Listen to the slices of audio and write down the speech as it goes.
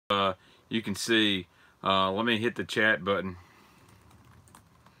you can see. Let me hit the chat button.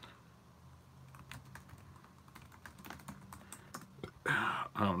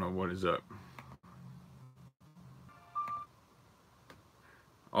 I don't know what is up.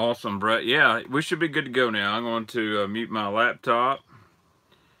 Awesome, Brett. Yeah, we should be good to go now. I'm going to mute my laptop.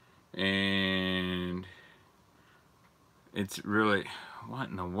 And it's really, what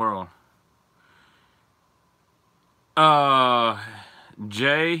in the world?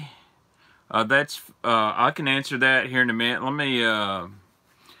 Jay, I can answer that here in a minute. Let me,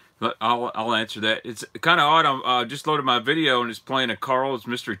 I'll answer that. It's kind of odd. I just loaded my video and it's playing a Carl's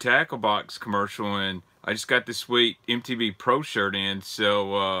Mystery Tackle Box commercial, and I just got this sweet MTV Pro shirt in.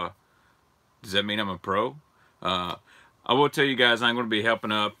 So does that mean I'm a pro? I will tell you guys I'm going to be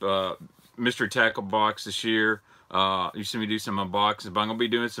helping up Mystery Tackle Box this year. You see me do some unboxings, but I'm going to be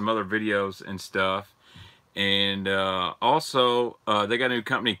doing some other videos and stuff. And also, they got a new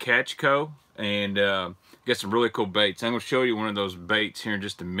company, Catch Co. And got some really cool baits. I'm going to show you one of those baits here in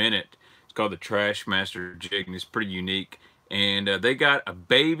just a minute. It's called the Trash Master Jig, and it's pretty unique. And they got a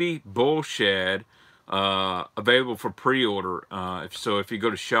baby bull shad available for pre-order. So if you go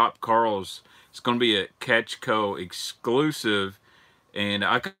to Shop Carl's, it's going to be a Catch Co. exclusive. And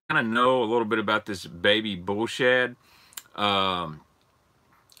I kind of know a little bit about this baby bull shad. The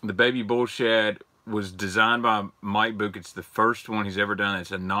baby bull shad was designed by Mike Book. It's the first one he's ever done.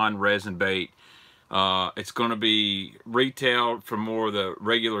 It's a non-resin bait. It's going to be retailed for more of the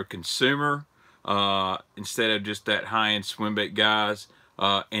regular consumer instead of just that high-end swim bait guys.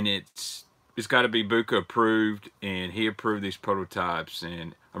 And it's got to be Buka approved, and he approved these prototypes.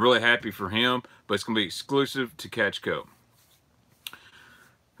 And I'm really happy for him, but it's going to be exclusive to Catch Co.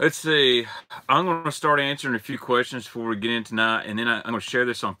 Let's see. I'm going to start answering a few questions before we get in tonight, and then I'm going to share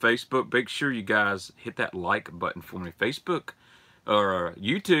this on Facebook. Make sure you guys hit that like button for me. Facebook or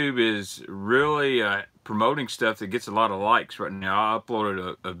YouTube is really promoting stuff that gets a lot of likes right now. I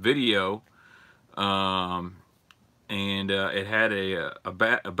uploaded a video, and it had a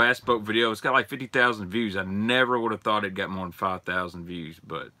bass boat video. It's got like 50,000 views. I never would have thought it got more than 5,000 views,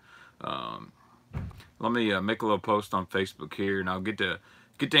 but let me make a little post on Facebook here, and I'll get to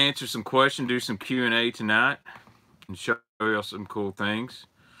answer some questions, do some Q&A tonight, and show you some cool things.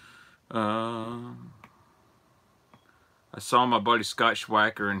 I saw my buddy Scott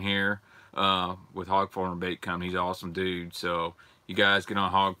Schwacker in here with Hog Farmer Bait Company. He's an awesome dude. So you guys get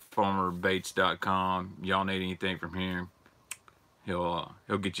on hogfarmerbaits.com. Y'all need anything from him, he'll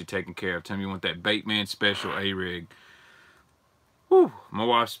get you taken care of. Tell me you want that Baitman Special A-Rig. Whew, my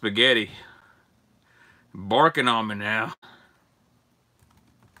wife's spaghetti barking on me now.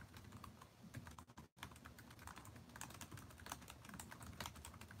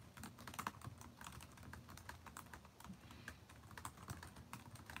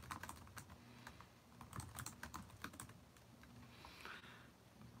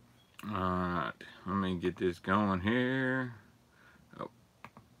 Alright, let me get this going here. Oh.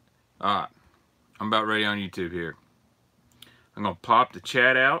 Alright, I'm about ready on YouTube here. I'm going to pop the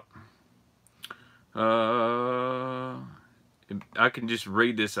chat out. I can just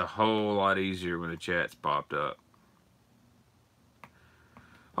read this a whole lot easier when the chat's popped up.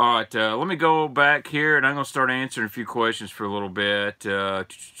 Alright, let me go back here, and I'm going to start answering a few questions for a little bit.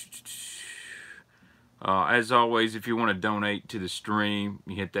 As always, if you want to donate to the stream,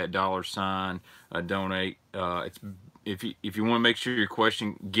 you hit that $sign, donate. If you want to make sure your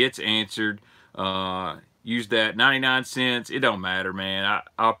question gets answered, use that 99 cents. It don't matter, man.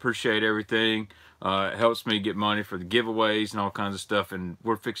 I appreciate everything. It helps me get money for the giveaways and all kinds of stuff, and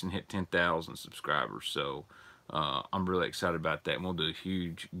we're fixing to hit 10,000 subscribers, so I'm really excited about that, and we'll do a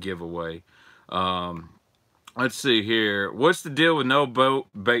huge giveaway. Let's see here. What's the deal with no boat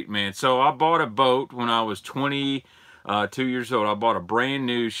Baitman? So I bought a boat when I was 22 years old. I bought a brand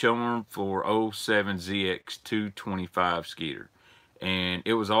new Showroom for 07 ZX 225 Skeeter, and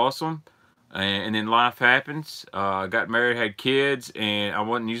it was awesome. And then life happens. I got married, had kids, and I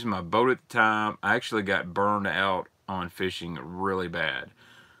wasn't using my boat at the time. I actually got burned out on fishing really bad.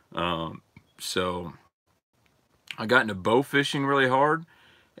 So I got into bow fishing really hard,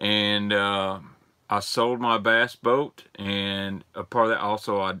 and I sold my bass boat, and a part of that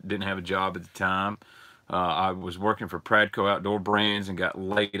also, I didn't have a job at the time. I was working for Pradco Outdoor Brands and got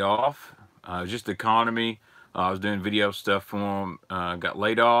laid off. It was just the economy. I was doing video stuff for them, got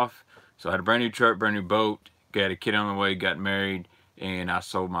laid off. So I had a brand new truck, brand new boat, got a kid on the way, got married, and I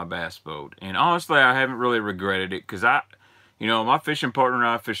sold my bass boat. And honestly, I haven't really regretted it, because my fishing partner and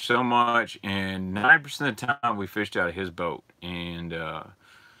I fished so much, and 90% of the time we fished out of his boat. And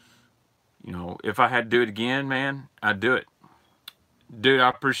if I had to do it again, man, I'd do it. Dude, I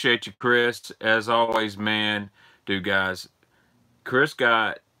appreciate you, Chris. As always, man. Dude, guys,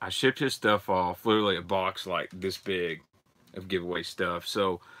 I shipped his stuff off, literally a box like this big of giveaway stuff.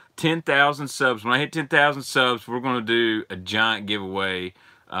 So 10,000 subs. When I hit 10,000 subs, we're going to do a giant giveaway.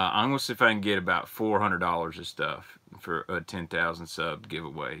 I'm going to see if I can get about $400 of stuff for a 10,000 sub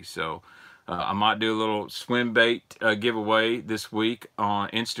giveaway. So I might do a little swim bait giveaway this week on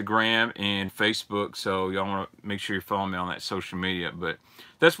Instagram and Facebook. So y'all want to make sure you follow me on that social media. But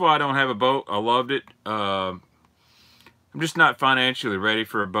that's why I don't have a boat. I loved it. I'm just not financially ready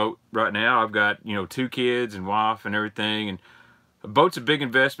for a boat right now. I've got, 2 kids and wife and everything, and a boat's a big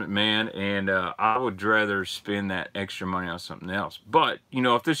investment, man, and I would rather spend that extra money on something else. But,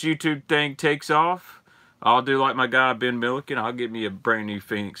 if this YouTube thing takes off, I'll do like my guy Ben Milliken. I'll get me a brand new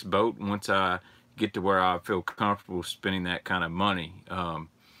Phoenix boat once I get to where I feel comfortable spending that kind of money.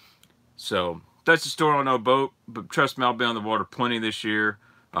 So that's the story on no boat, but trust me, I'll be on the water plenty this year.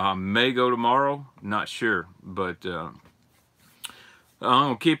 May go tomorrow, not sure, but I'm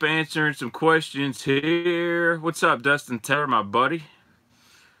going to keep answering some questions here. What's up, Dustin Taylor, my buddy?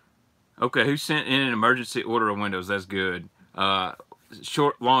 Okay, who sent in an emergency order of windows? That's good.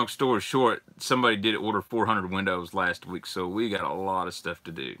 Long story short, somebody did order 400 windows last week, so we got a lot of stuff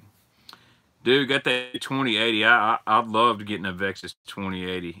to do. Dude, got that 2080. I'd love to get in a Vexus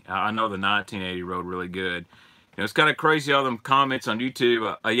 2080. I know the 1980 rode really good. It's kind of crazy, all them comments on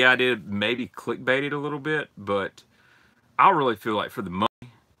YouTube. Yeah, I did maybe clickbait it a little bit, but I really feel like for the money,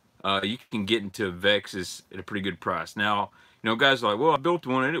 you can get into a Vexus at a pretty good price. Now, guys are like, well, I built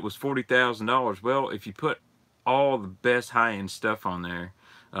one and it was $40,000. Well, if you put all the best high-end stuff on there,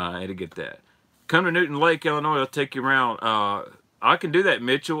 it'll get that. Come to Newton Lake, Illinois. I'll take you around. I can do that,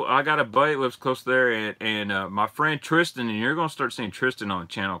 Mitchell. I got a buddy that lives close there, and my friend Tristan, and you're going to start seeing Tristan on the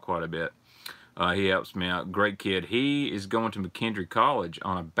channel quite a bit. He helps me out. Great kid. He is going to McKendree College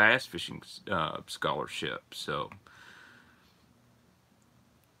on a bass fishing scholarship. So,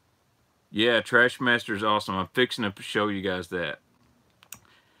 yeah, Trash Master is awesome. I'm fixing to show you guys that.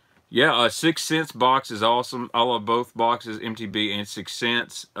 Yeah, 6 cents box is awesome. I love both boxes, MTB and 6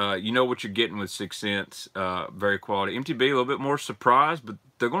 cents. You know what you're getting with 6 cents. Very quality. MTB, a little bit more surprise, but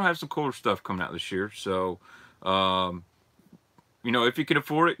they're going to have some cooler stuff coming out this year. So, if you can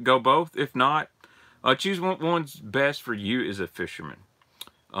afford it, go both. If not, choose one's best for you as a fisherman.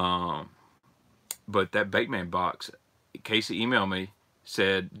 But that Baitman box, Casey emailed me,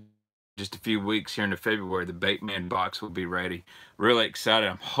 said just a few weeks here into February, the Baitman box will be ready. Really excited.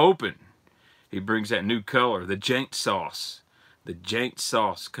 I'm hoping he brings that new color, the jank sauce. The jank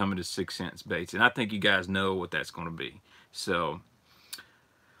sauce coming to 6 cents baits. And I think you guys know what that's going to be. So,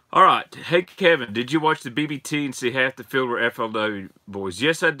 all right. Hey, Kevin, did you watch the BBT and see half the field were FLW boys?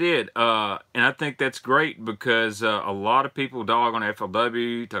 Yes, I did. And I think that's great because a lot of people dog on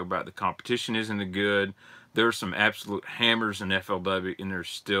FLW, talk about the competition isn't good. There's some absolute hammers in FLW, and they're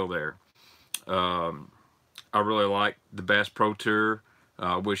still there. I really like the Bass Pro Tour.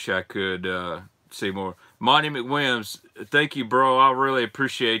 I wish I could see more. Monty McWilliams, thank you, bro. I really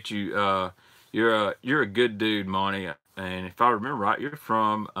appreciate you. You're a good dude, Monty. And if I remember right, you're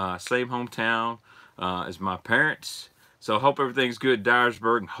from same hometown as my parents. So I hope everything's good.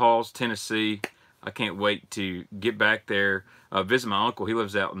 Dyersburg and Halls, Tennessee. I can't wait to get back there. Visit my uncle. He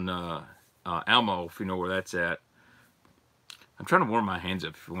lives out in Almo, if you know where that's at. I'm trying to warm my hands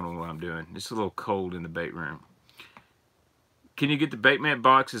up if you wonder what I'm doing. It's a little cold in the bait room. Can you get the Baitman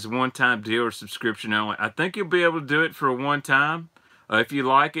box as a one-time deal or subscription only? I think you'll be able to do it for a one-time. If you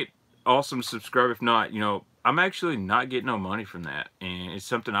like it, awesome, subscribe. If not, I'm actually not getting no money from that. And it's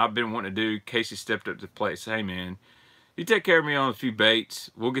something I've been wanting to do. Casey stepped up to the plate. Say, hey, man, you take care of me on a few baits.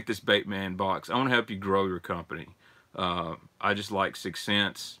 We'll get this Baitman box. I want to help you grow your company. I just like 6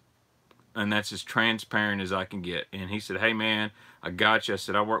 cents. And that's as transparent as I can get. And he said, hey, man, I got you. I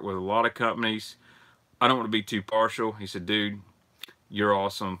said, I work with a lot of companies. I don't want to be too partial. He said, dude, you're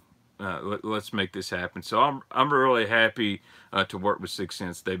awesome. Let's make this happen. So I'm really happy to work with 6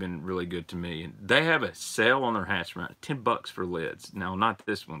 cents. They've been really good to me. And they have a sale on their hats around $10 for lids. Now, not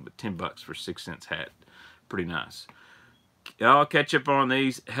this one, but $10 for 6 cents hat. Pretty nice. I'll catch up on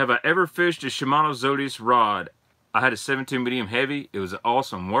these. Have I ever fished a Shimano Zodius rod? I had a 7.2 medium heavy. It was an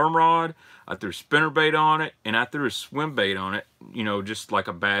awesome worm rod. I threw spinnerbait on it, and I threw a swim bait on it, just like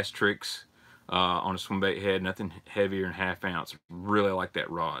a Bass Tricks on a swim bait head, nothing heavier than ½ ounce. Really like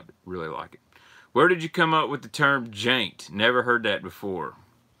that rod. Really like it. Where did you come up with the term janked? Never heard that before.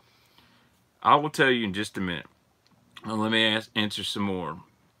 I will tell you in just a minute. Let me answer some more.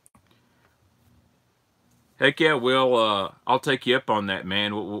 Heck yeah, Will. I'll take you up on that,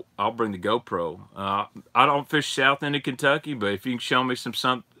 man. I'll bring the GoPro. I don't fish south into Kentucky, but if you can show me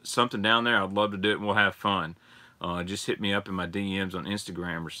something down there, I'd love to do it, and we'll have fun. Just hit me up in my DMs on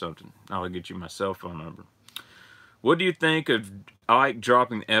Instagram or something. I'll get you my cell phone number. What do you think of Ike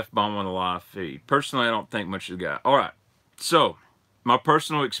dropping the F-bomb on the live feed? Personally, I don't think much of the guy. All right, so my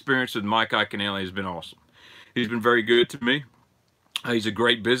personal experience with Mike Iaconelli has been awesome. He's been very good to me. He's a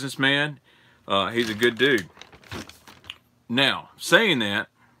great businessman. He's a good dude. Now, saying that,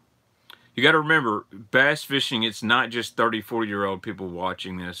 you got to remember, bass fishing, it's not just 30, 40-year-old people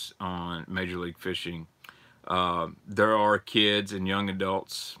watching this on Major League Fishing. There are kids and young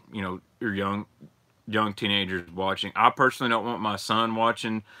adults, you know, or young teenagers watching. I personally don't want my son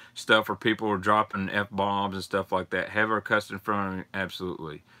watching stuff where people are dropping F-bombs and stuff like that. Have our cuss in front of me?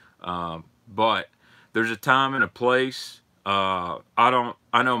 Absolutely. But there's a time and a place. I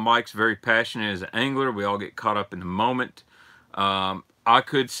know Mike's very passionate as an angler. We all get caught up in the moment. I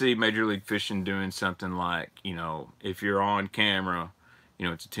could see Major League Fishing doing something like, you know, if you're on camera, you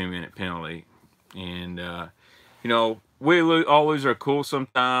know, it's a 2-minute penalty. And, you know, all lose are cool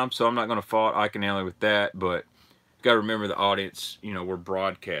sometimes, so I'm not going to fault Iaconelli with that, but you got to remember the audience, you know, we're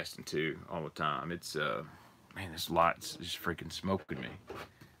broadcasting to all the time. It's, man, this light's just freaking smoking me.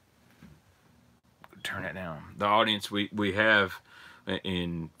 Turn it down. The audience we have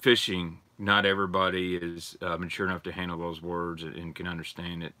in fishing, not everybody is mature enough to handle those words and can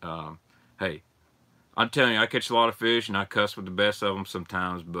understand it. Hey, I'm telling you, I catch a lot of fish and I cuss with the best of them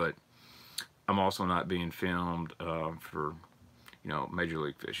sometimes, but I'm also not being filmed for, you know, Major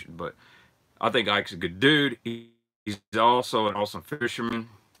League Fishing. But I think Ike's a good dude. He's also an awesome fisherman.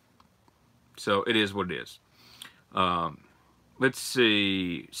 So it is what it is. Let's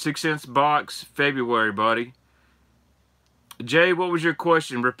see. 6 cents box, February, buddy. Jay, what was your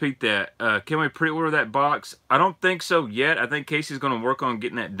question? Repeat that. Can we pre-order that box? I don't think so yet. I think Casey's going to work on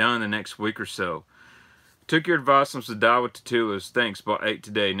getting that done the next week or so. Took your advice on Socail with Tatulas. Thanks. Bought 8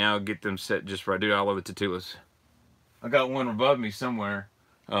 today. Now get them set just right. Dude, I love the Tatulas. I got one above me somewhere.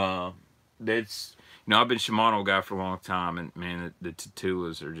 That's, you know, I've been a Shimano guy for a long time, and man, the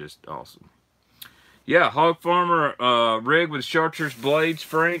Tatulas are just awesome. Yeah, Hog Farmer rig with chartreuse blades,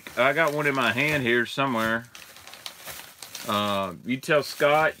 Frank. I got one in my hand here somewhere. You tell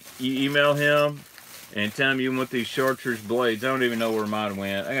Scott, you email him, and tell him you want these chartreuse blades. I don't even know where mine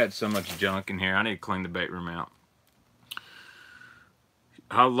went. I got so much junk in here. I need to clean the bait room out.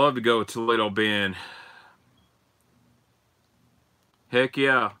 I'd love to go with Toledo Bend. Heck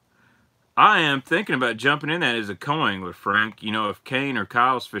yeah. I am thinking about jumping in that as a co-angler, Frank. You know, if Kane or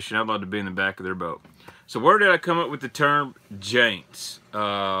Kyle's fishing, I'd love to be in the back of their boat. So where did I come up with the term Jaints?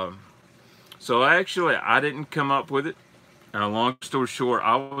 So actually, I didn't come up with it. Long story short,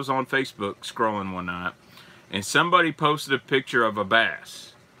 I was on Facebook scrolling one night, and somebody posted a picture of a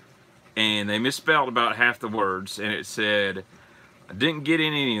bass, and they misspelled about half the words, and it said, I didn't get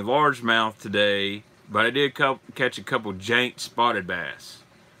any largemouth today, but I did catch a couple Jaint spotted bass.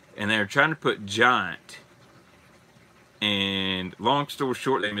 And they were trying to put giant, and long story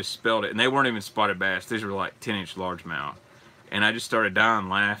short, they misspelled it, and they weren't even spotted bass. These were like 10-inch largemouth. And I just started dying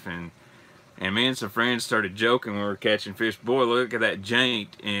laughing. And me and some friends started joking when we were catching fish. Boy, look at that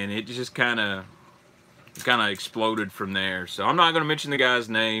Jaint, and it just kind of exploded from there. So I'm not going to mention the guy's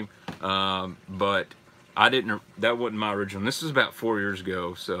name, but that wasn't my original. This was about 4 years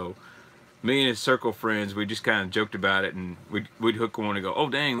ago. So me and his circle friends, we just kind of joked about it, and we'd hook one and go, oh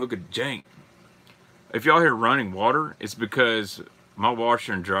dang, look at Jaint. If y'all hear running water, it's because my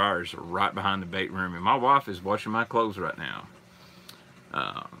washer and dryers are right behind the bait room, and my wife is washing my clothes right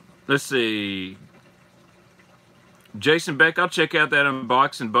now. Let's see. Jason Beck, I'll check out that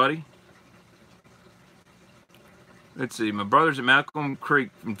unboxing, buddy. Let's see. My brother's at Malcolm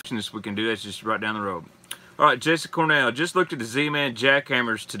Creek fishing this weekend, dude. That's just right down the road. All right, Jason Cornell. Just looked at the Z-Man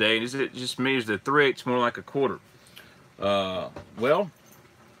jackhammers today, and is it just me? Is the 3/8 more like a quarter? Well,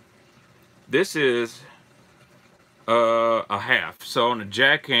 this is a half. So on a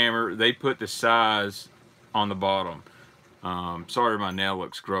jackhammer, they put the size on the bottom. Sorry, my nail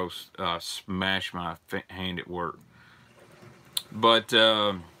looks gross. Smash my hand at work. But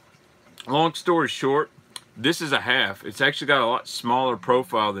long story short, this is a half. It's actually got a lot smaller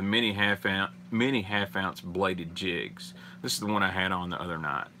profile than many half-ounce bladed jigs. This is the one I had on the other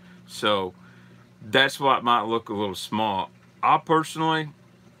night. So that's why it might look a little small. I personally,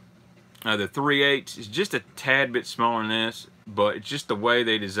 the 3/8 is just a tad bit smaller than this, but it's just the way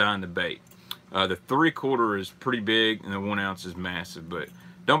they designed the bait. The 3/4 is pretty big, and the 1 ounce is massive. But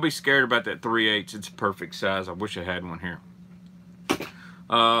don't be scared about that 3/8. It's a perfect size. I wish I had one here.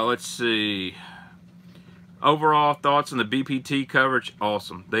 Let's see. Overall thoughts on the BPT coverage,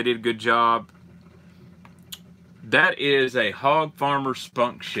 awesome. They did a good job. That is a hog farmer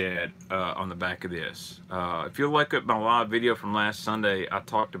spunk shed on the back of this. If you look at my live video from last Sunday, I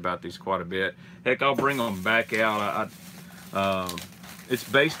talked about these quite a bit. Heck, I'll bring them back out. It's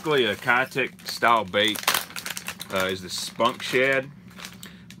basically a Kitech style bait, is the spunk shed,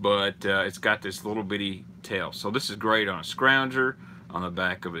 but it's got this little bitty tail. So this is great on a scrounger, on the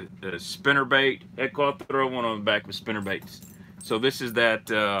back of a spinner bait. Heck, I'll throw one on the back of a spinner bait. So this is that,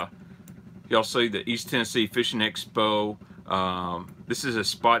 y'all see the East Tennessee Fishing Expo. This is a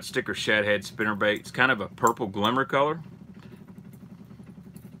spot sticker shad head spinner bait. It's kind of a purple glimmer color.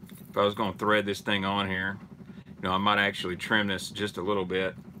 If I was going to thread this thing on here, you know, I might actually trim this just a little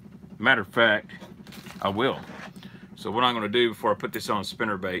bit. Matter of fact, I will. So what I'm going to do before I put this on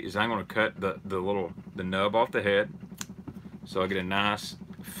spinner bait is I'm going to cut the nub off the head, so I get a nice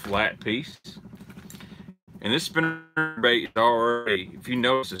flat piece. And this spinner bait is already, if you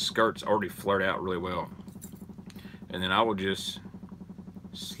notice, the skirt's already flared out really well. And then I will just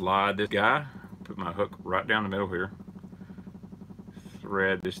slide this guy, put my hook right down the middle here,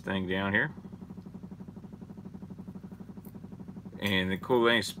 thread this thing down here. And the cool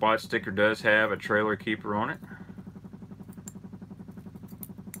thing, spot sticker does have a trailer keeper on it.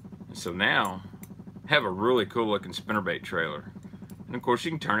 So now, have a really cool looking spinnerbait trailer. And of course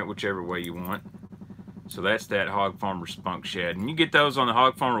you can turn it whichever way you want. So that's that Hog Farmer spunk shed. And you get those on the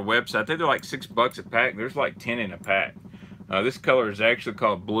Hog Farmer website. I think they're like $6 a pack. There's like 10 in a pack. This color is actually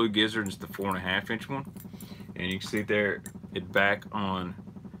called Blue Gizzard. It's the 4.5 inch one. And you can see there, it back on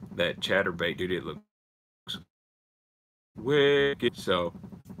that chatterbait, dude. It looks wicked. So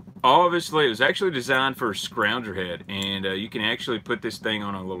obviously it was actually designed for a scrounger head, and you can actually put this thing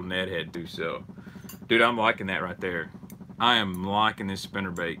on a little net head too. So dude, I'm liking that right there. I am liking this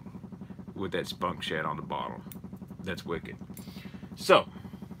spinnerbait with that spunk shed on the bottom. That's wicked. So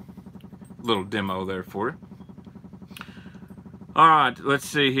little demo there for you. All right, let's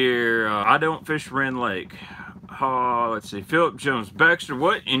see here. I don't fish Wren Lake. Let's see, Philip Jones. Baxter,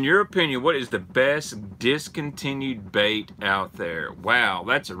 what, in your opinion, what is the best discontinued bait out there? Wow,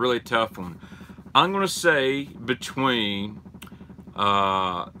 that's a really tough one. I'm going to say between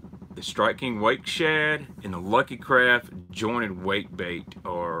the Strike King Wake Shad and the Lucky Craft jointed wake bait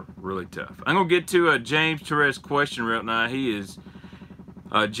are really tough. I'm going to get to James Torres' question right now. He is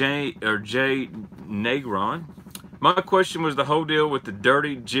Jay Negron. My question was the whole deal with the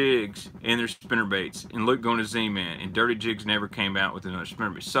Dirty Jigs and their spinnerbaits, and Luke going to Z-Man, and Dirty Jigs never came out with another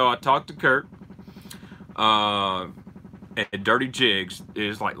spinnerbait. So I talked to Kurt at Dirty Jigs. It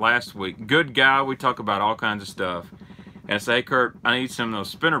was like last week. Good guy. We talk about all kinds of stuff. And I say, hey, Kurt, I need some of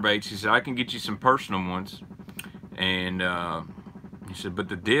those spinnerbaits. He said, I can get you some personal ones. And he said, but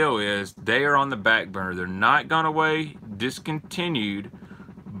the deal is they are on the back burner. They're not gone away, discontinued,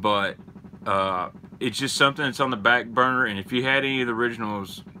 but it's just something that's on the back burner, and if you had any of the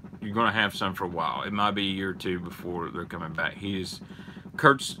originals, you're going to have some for a while. It might be a year or two before they're coming back.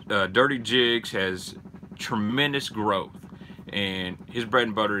 Kurt's Dirty Jigs has tremendous growth, and his bread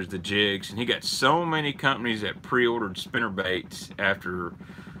and butter is the jigs, and he got so many companies that pre-ordered spinnerbaits after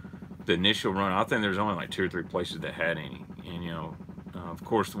the initial run. I think there's only like 2 or 3 places that had any, and you know, of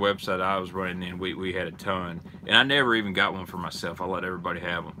course the website I was running in, we had a ton, and I never even got one for myself. I let everybody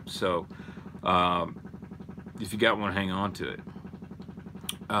have them. So if you got one, hang on to it.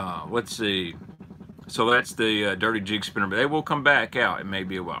 Let's see. So that's the Dirty Jig spinner, but they will come back out. It may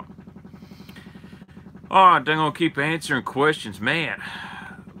be a while. All right, I'm gonna keep answering questions, man.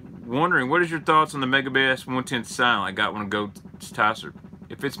 Wondering, what is your thoughts on the Megabass 110 Silent? I got one to go Tosser.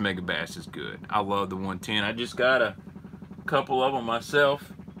 If it's Megabass, it's good. I love the 110. I just got a couple of them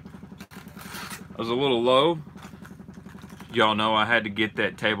myself. I was a little low. Y'all know I had to get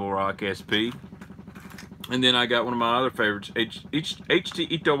that Table Rock SP. And then I got one of my other favorites,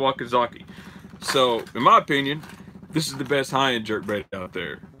 HT Ito Wakazaki. So, in my opinion, this is the best high-end jerkbait out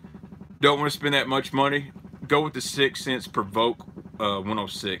there. Don't want to spend that much money? Go with the 6 cents Provoke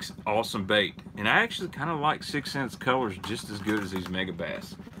 106. Awesome bait. And I actually kind of like 6 cents colors just as good as these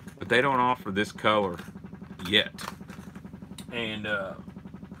Megabass. But they don't offer this color yet. And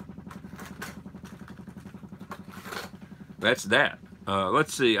that's that.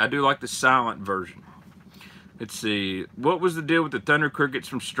 Let's see. I do like the silent version. Let's see. What was the deal with the Thunder Crickets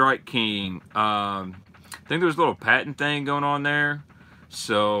from Strike King? I think there was a little patent thing going on there.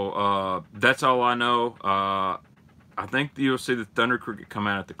 So that's all I know. I think you'll see the Thunder Cricket come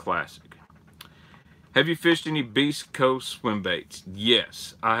out at the Classic. Have you fished any Beast Coast swim baits?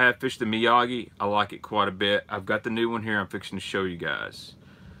 Yes, I have fished the Miyagi. I like it quite a bit. I've got the new one here I'm fixing to show you guys.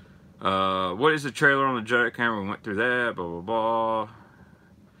 What is the trailer on the jackhammer? We went through that. Blah, blah, blah.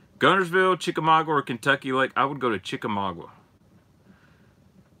 Gunnersville, Chickamauga, or Kentucky Lake? I would go to Chickamauga.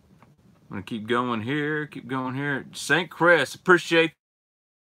 I'm going to keep going here. Keep going here. St. Crest. Appreciate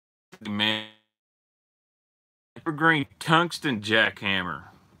it, man. Evergreen tungsten jackhammer.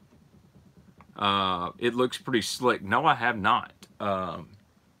 It looks pretty slick. No, I have not.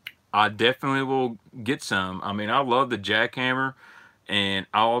 I definitely will get some. I mean, I love the jackhammer, and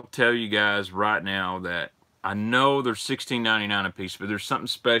I'll tell you guys right now that I know they're $16.99 a piece, but there's something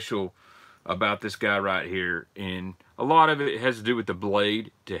special about this guy right here, and a lot of it has to do with the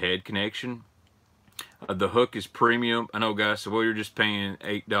blade to head connection. The hook is premium. I know guys say, well, you're just paying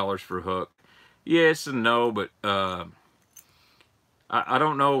 $8 for a hook. Yes and no, but I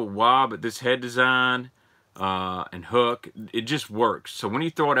don't know why, but this head design and hook, it just works. So when you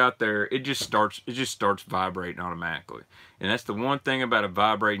throw it out there, it just starts vibrating automatically. And that's the one thing about a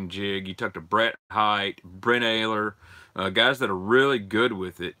vibrating jig. You talk to Brett Height, Brent Ayler, guys that are really good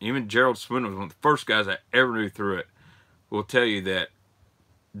with it. Even Gerald Swindle was one of the first guys I ever knew through it. Will tell you that,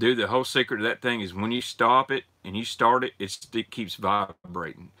 dude, the whole secret of that thing is when you stop it and you start it, it keeps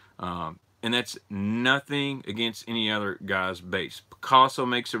vibrating. And that's nothing against any other guy's baits. Picasso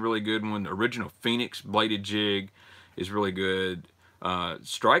makes a really good one. The original Phoenix bladed jig is really good.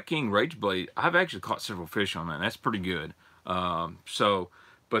 Strike King Rage Blade, I've actually caught several fish on that. That's pretty good.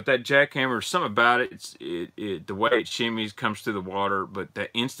 But that jackhammer, something about it, the way it shimmies, comes through the water, but that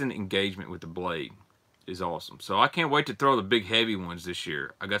instant engagement with the blade is awesome. So I can't wait to throw the big heavy ones this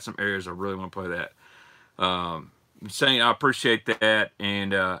year. I got some areas I really want to play that. Saying I appreciate that,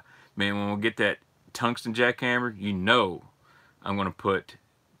 and man, when we get that tungsten jackhammer, you know I'm gonna put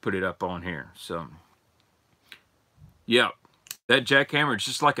it up on here. So yeah, that jackhammer, it's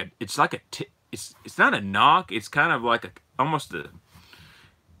just like it's not a knock, it's kind of like almost a,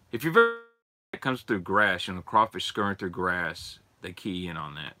 if you've ever, it comes through grass, and the crawfish scurrying through grass, they key in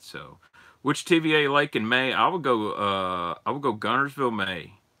on that. So which TVA lake in May? I would go Gunnersville,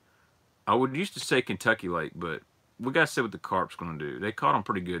 May. I would used to say Kentucky Lake, but we got to see what the carp's going to do. They caught them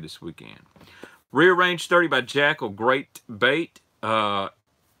pretty good this weekend. Rearrange 30 by Jackal, great bait.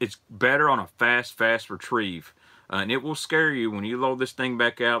 It's better on a fast retrieve. And it will scare you when you load this thing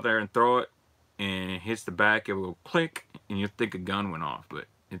back out there and throw it, and it hits the back, it will click, and you'll think a gun went off, but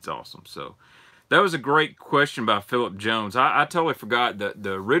it's awesome. So that was a great question by Philip Jones. I totally forgot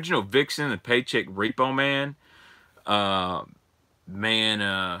the original Vixen, the Paycheck Repo Man.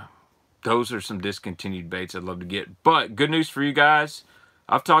 Those are some discontinued baits I'd love to get. But good news for you guys.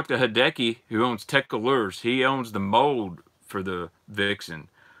 I've talked to Hideki, who owns Tech Lures. He owns the mold for the Vixen.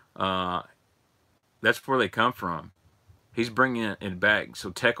 That's where they come from. He's bringing it back. So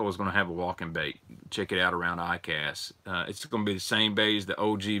Teckle is going to have a walking bait. Check it out around ICAST. It's going to be the same bait as the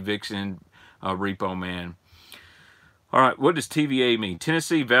OG Vixen Repo Man. All right, what does TVA mean?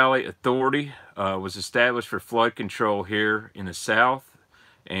 Tennessee Valley Authority was established for flood control here in the South.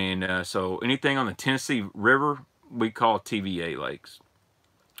 And so anything on the Tennessee River, we call TVA lakes.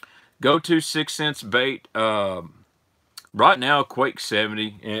 Go-to 6 cents bait. Right now, Quake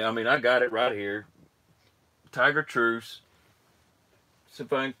 70. And, I mean, I got it right here. Tiger Truce. See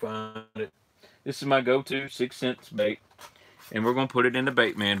if I can find it. This is my go-to 6 cents bait. And we're going to put it in the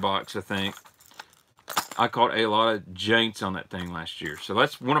Baitman box, I think. I caught a lot of jaints on that thing last year. So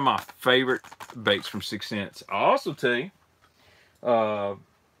that's one of my favorite baits from 6 cents. I'll also tell you,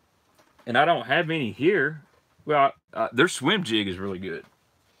 and I don't have any here. Well, their swim jig is really good.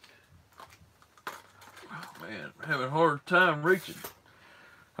 Oh, man, I'm having a hard time reaching.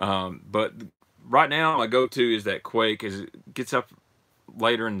 But right now, my go-to is that Quake. As it gets up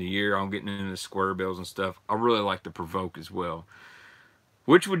later in the year, I'm getting into the square bills and stuff. I really like the Provoke as well.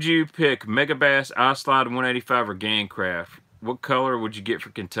 Which would you pick? Megabass, iSlide 185, or Gancraft? What color would you get for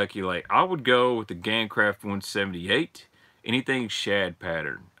Kentucky Lake? I would go with the Gancraft 178. Anything shad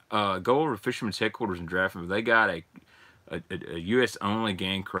pattern. Go over to Fisherman's Headquarters in Draftman. They got a U.S. only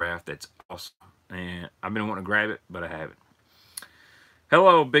Gancraft that's awesome. And I've been wanting to grab it, but I haven't.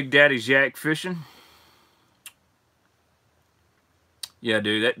 Hello, Big Daddy's Yak Fishing. Yeah,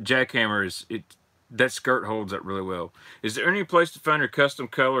 dude, that jackhammer that skirt holds up really well. Is there any place to find your custom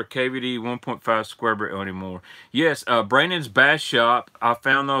color KVD 1.5 square barrel anymore? Yes, Brandon's Bass Shop. I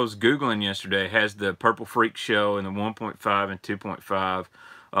found those Googling yesterday. It has the Purple Freak Show and the 1.5 and 2.5.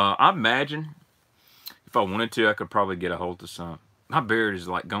 I imagine if I wanted to, I could probably get a hold of some. My beard is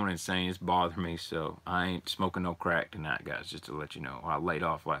like going insane. It's bothering me, so I ain't smoking no crack tonight, guys, just to let you know. I laid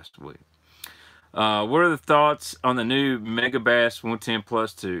off last week. What are the thoughts on the new Megabass 110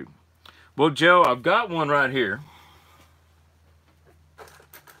 Plus 2? Well, Joe, I've got one right here.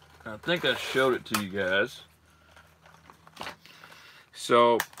 I think I showed it to you guys.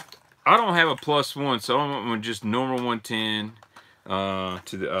 So I don't have a +1, so I'm going just normal 110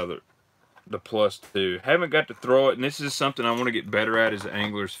 to the +2. Haven't got to throw it, and this is something I want to get better at as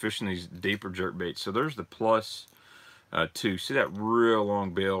anglers fishing these deeper jerk baits. So there's the +2. See that real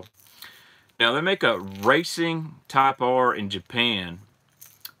long bill? Now they make a racing Type R in Japan,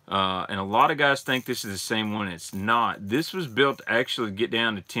 and a lot of guys think this is the same one. It's not. This was built to actually get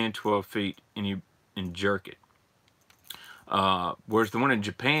down to 10-12 feet and jerk it. Whereas the one in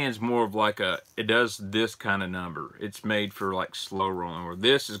Japan is more of like it does this kind of number. It's made for like slow rolling, where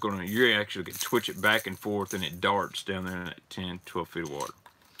this is going to, you actually can twitch it back and forth and it darts down there at 10-12 feet of water.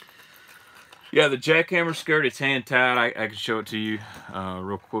 Yeah, the jackhammer skirt, it's hand tied. I can show it to you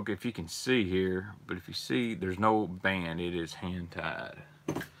real quick if you can see here. But if you see, there's no band. It is hand tied.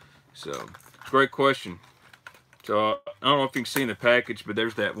 So, great question. So, I don't know if you can see in the package, but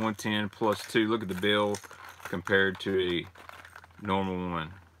there's that 110 +2. Look at the bill compared to a normal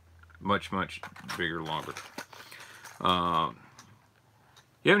one. Much, much bigger, longer. You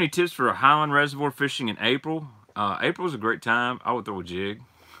have any tips for Highland Reservoir fishing in April? April is a great time. I would throw a jig.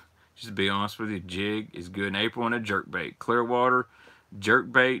 Just to be honest with you, jig is good in April and a jerkbait. Clearwater,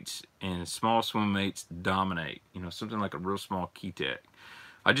 jerkbaits, and small swim baits dominate. You know, something like a real small keytech.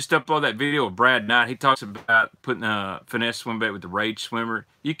 I just uploaded that video of Brad Knight. He talks about putting a finesse swim bait with the Rage Swimmer.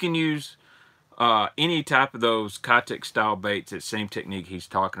 You can use any type of those Keytech style baits, that same technique he's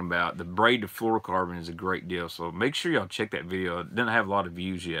talking about. The braid to fluorocarbon is a great deal. So make sure y'all check that video. It doesn't have a lot of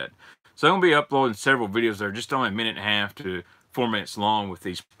views yet. So I'm going to be uploading several videos that are just only a minute and a half to 4 minutes long with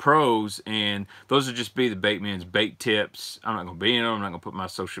these pros, and those will just be the Baitman's bait tips. I'm not going to be in them. I'm not going to put my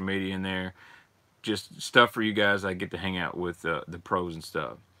social media in there. Just stuff for you guys. I get to hang out with the pros and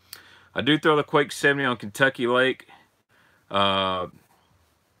stuff. I do throw the Quake 70 on Kentucky Lake. I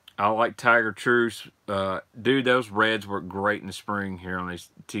like Tiger Truce. Dude, those reds work great in the spring here on these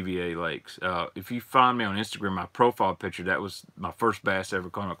TVA lakes. If you find me on Instagram, my profile picture, that was my first bass ever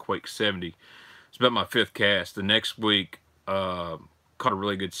caught on a Quake 70. It's about my 5th cast. The next week, caught a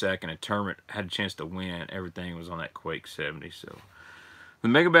really good sack in a tournament, had a chance to win. Everything was on that Quake 70. So the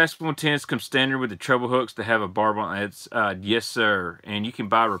Mega Bass 110s come standard with the treble hooks to have a barb on it. Yes, sir. And you can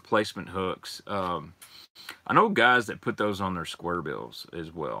buy replacement hooks. I know guys that put those on their square bills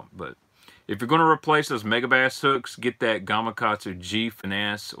as well. But if you're going to replace those Mega Bass hooks, get that Gamakatsu G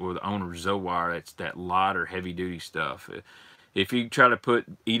Finesse or the Owner Zowire. That's that lighter, heavy-duty stuff. If you try to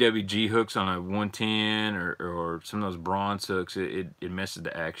put EWG hooks on a 110 or some of those bronze hooks, it messes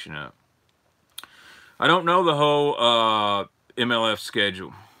the action up. I don't know the whole MLF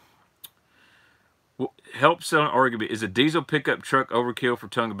schedule. Help sell an argument. Is a diesel pickup truck overkill for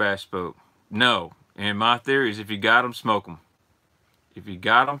tongue of bass boat? No. And my theory is if you got them, smoke them. If you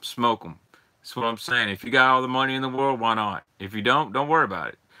got them, smoke them. That's what I'm saying. If you got all the money in the world, why not? If you don't worry about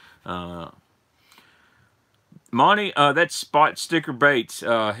it. Monty, that's Spot Sticker Baits.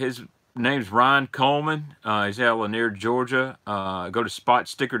 His name's Ryan Coleman. He's out of Lanier, Georgia. Go to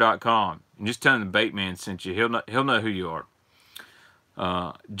spotsticker.com and just tell him the Baitman sent you. He'll know who you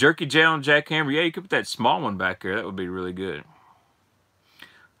are. Jerky Jail and Jackhammer. Yeah, you could put that small one back there. That would be really good.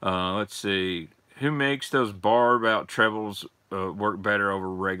 Let's see. Who makes those barb out trebles work better over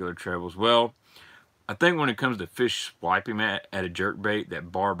regular trebles? Well, I think when it comes to fish swiping at a jerkbait,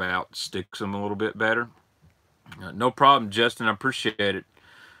 that barb out sticks them a little bit better. No problem, Justin. I appreciate it.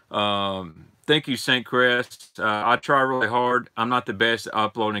 Thank you, St. Crest. I try really hard. I'm not the best at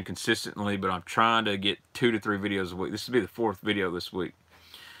uploading consistently, but I'm trying to get 2 to 3 videos a week. This will be the 4th video this week.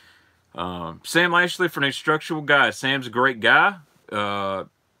 Sam Lashley for an instructional guy. Sam's a great guy.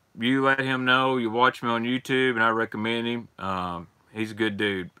 You let him know you watch me on YouTube, and I recommend him. He's a good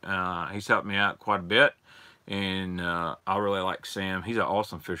dude. He's helped me out quite a bit, and I really like Sam. He's an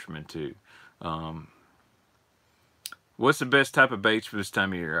awesome fisherman, too. What's the best type of baits for this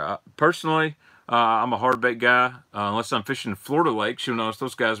time of year? Personally, I'm a hard bait guy. Unless I'm fishing in Florida lakes, you'll notice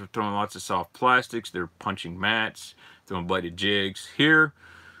those guys are throwing lots of soft plastics. They're punching mats, throwing bladed jigs. Here,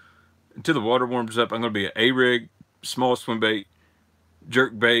 until the water warms up, I'm going to be an A-rig, small swim bait,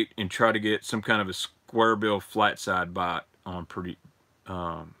 jerk bait, and try to get some kind of a square bill flat side bite on pretty.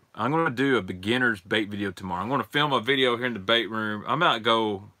 I'm going to do a beginner's bait video tomorrow. I'm going to film a video here in the bait room. I might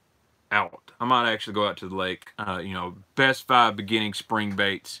go out. I might actually go out to the lake. You know, best 5 beginning spring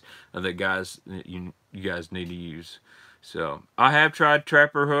baits that you guys need to use. So I have tried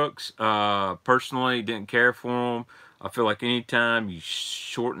trapper hooks. Personally, didn't care for them. I feel like anytime you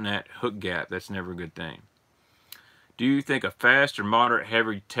shorten that hook gap, that's never a good thing. Do you think a fast or moderate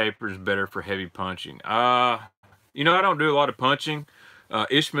heavy taper is better for heavy punching? You know, I don't do a lot of punching.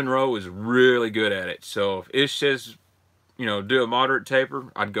 Ish Monroe is really good at it. So if Ish says, you know, do a moderate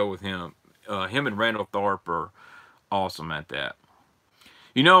taper, I'd go with him. Him and Randall Tharp are awesome at that.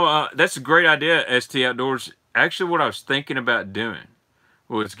 You know, that's a great idea, ST Outdoors. Actually, what I was thinking about doing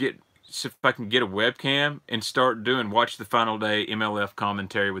was see if I can get a webcam and start doing watch the final day MLF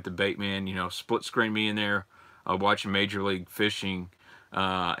commentary with the Baitman. You know, split screen me in there, watching Major League Fishing,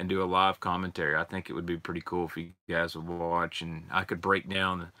 and do a live commentary. I think it would be pretty cool if you guys would watch, and I could break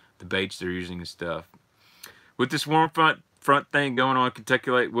down the baits they're using and stuff. With this warm front thing going on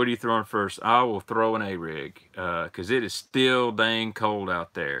Kentucky Lake, what are you throwing first? I will throw an A-rig, because it is still dang cold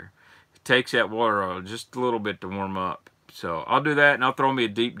out there. It takes that water oil just a little bit to warm up. So I'll do that, and I'll throw me a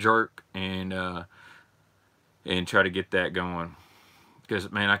deep jerk and try to get that going.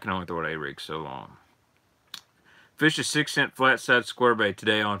 Because, man, I can only throw an A-rig so long. Fish a 6-cent flat side square bait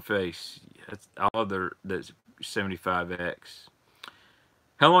today on face. That's all that's 75X.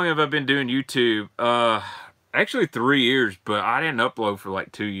 How long have I been doing YouTube? Actually 3 years, but I didn't upload for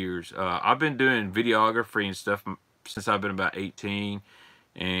like 2 years. I've been doing videography and stuff since I've been about 18,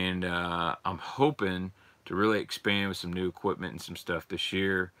 and I'm hoping to really expand with some new equipment and some stuff this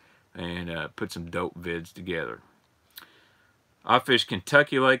year, and put some dope vids together. I fish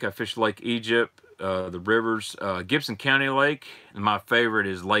Kentucky Lake. I fish Lake Egypt, the rivers, Gibson County Lake. And my favorite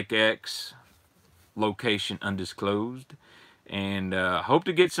is Lake X, location undisclosed. And hope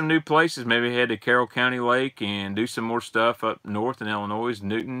to get some new places. Maybe head to Carroll County Lake and do some more stuff up north in Illinois,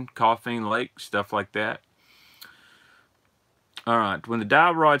 Newton, Coffeen Lake, stuff like that. All right. When the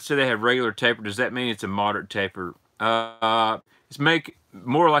dive rods say they have regular taper, does that mean it's a moderate taper? It's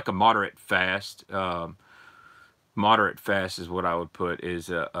more like a moderate fast. Moderate fast is what I would put is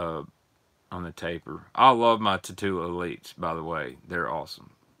on the taper. I love my Tatula Elites, by the way. They're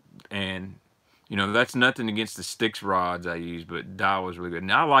awesome. And you know, that's nothing against the Stix rods I use, but Dial was really good.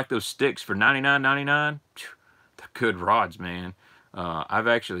 Now I like those Stix for $99.99. They're good rods, man. I've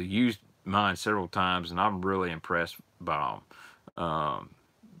actually used mine several times, and I'm really impressed by them.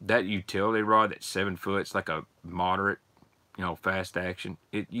 That utility rod, that 7 foot, it's like a moderate, you know, fast action.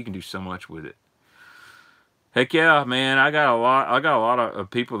 You can do so much with it. Heck yeah, man! I got a lot of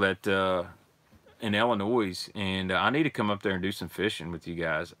people that in Illinois, and I need to come up there and do some fishing with you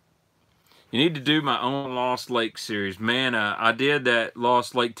guys. You need to do my own Lost Lake series. Man, I did that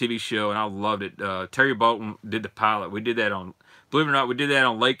Lost Lake TV show, and I loved it. Terry Bolton did the pilot. We did that on, believe it or not, we did that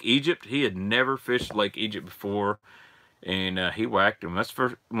on Lake Egypt. He had never fished Lake Egypt before, and he whacked him. That's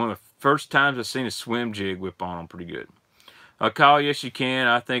one of the first times I've seen a swim jig whip on him pretty good. Kyle, yes you can.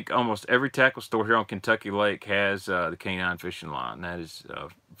 I think almost every tackle store here on Kentucky Lake has the K9 fishing line. That is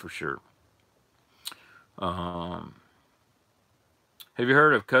for sure. Have you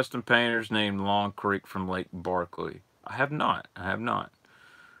heard of custom painters named Long Creek from Lake Barkley? I have not. I have not.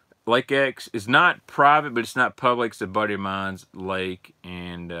 Lake X is not private, but it's not public. It's a buddy of mine's lake,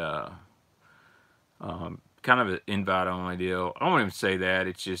 and kind of an invite-only deal. I won't even say that.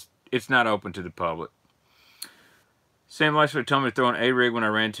 It's not open to the public. Sam Leisler told me to throw an A-rig when I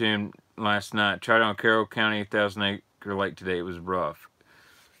ran to him last night. Tried on Carroll County 1,000-acre lake today. It was rough.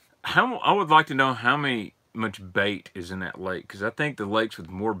 I would like to know how much bait is in that lake, because I think the lakes with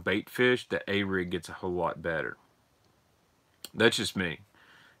more bait fish, the A-rig gets a whole lot better. That's just me.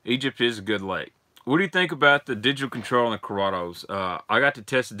 Egypt is a good lake. What do you think about the digital control on the Corrados? I got to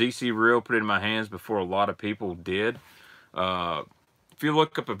test the DC reel, put it in my hands before a lot of people did. If you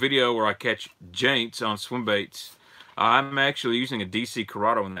look up a video where I catch jaints on swim baits, I'm actually using a DC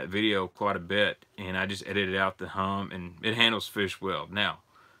Corrado in that video quite a bit, and I just edited out the hum, and it handles fish well. Now,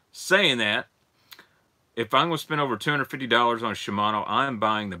 saying that, if I'm going to spend over $250 on a Shimano, I'm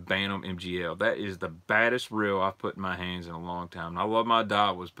buying the Bantam MGL. That is the baddest reel I've put in my hands in a long time. And I love my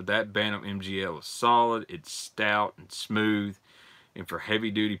Daiwas, but that Bantam MGL is solid, it's stout and smooth, and for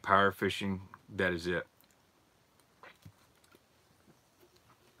heavy-duty power fishing, that is it.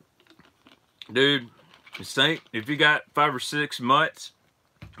 Dude, if you got 5 or 6 mutts,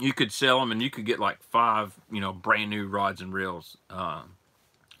 you could sell them, and you could get like 5, brand new rods and reels.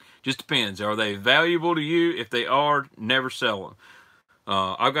 Just depends. Are they valuable to you? If they are, never sell them.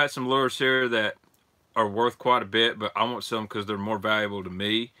 I've got some lures here that are worth quite a bit, but I won't sell them because they're more valuable to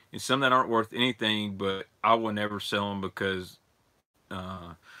me. And some that aren't worth anything, but I will never sell them because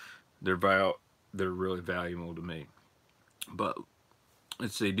they're really valuable to me. But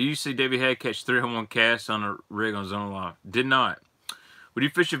let's see. Do you see Davey Hay catch 3-on-1 casts on a rig on Zone Live? Did not. Would you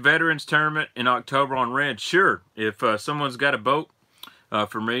fish a veterans tournament in October on Red? Sure. If someone's got a boat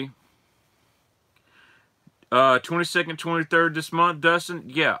for me. 22nd, 23rd this month, Dustin.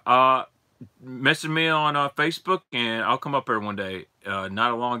 Yeah. message me on Facebook, and I'll come up there one day.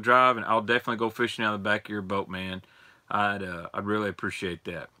 Not a long drive, and I'll definitely go fishing out of the back of your boat, man. I'd really appreciate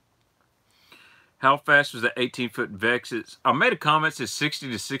that. How fast was that 18-foot Vex? I made a comment that says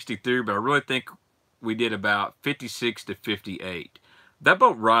 60 to 63, but I really think we did about 56 to 58. That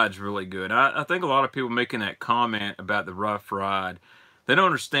boat rides really good. I think a lot of people making that comment about the rough ride, they don't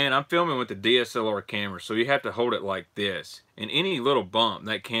understand. I'm filming with the DSLR camera, so you have to hold it like this. And any little bump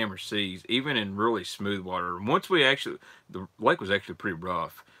that camera sees, even in really smooth water. Once the lake was actually pretty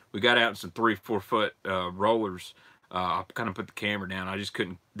rough. We got out in some 3-4 foot rollers. I kind of put the camera down. I just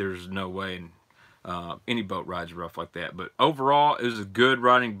couldn't, there's no way. And any boat rides rough like that. But overall, it was a good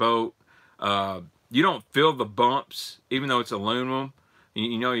riding boat. You don't feel the bumps, even though it's aluminum.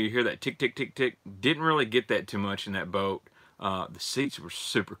 You know, you hear that tick, tick, tick, tick. Didn't really get that too much in that boat. The seats were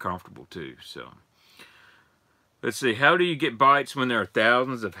super comfortable too. So let's see. How do you get bites when there are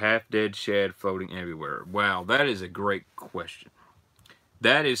thousands of half-dead shad floating everywhere? Wow, that is a great question.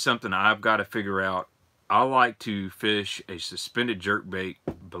 That is something I've got to figure out. I like to fish a suspended jerkbait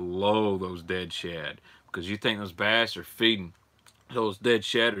below those dead shad, because you think those bass are feeding, those dead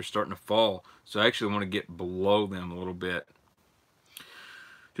shad are starting to fall. So I actually want to get below them a little bit.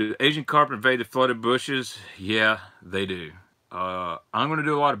 Do the Asian carp invade the flooded bushes? Yeah, they do. I'm going to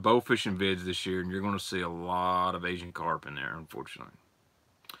do a lot of bow fishing vids this year, and you're going to see a lot of Asian carp in there, unfortunately.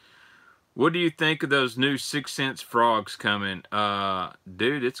 What do you think of those new 6 cents frogs coming?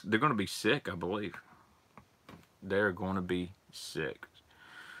 Dude, they're going to be sick, I believe. They're going to be sick.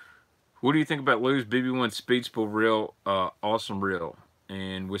 What do you think about Lou's BB1 Speed Spool reel? Awesome reel.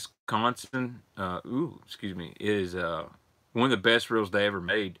 In Wisconsin, excuse me, it is one of the best reels they ever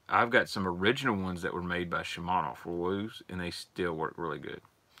made. I've got some original ones that were made by Shimano for Lou's, and they still work really good.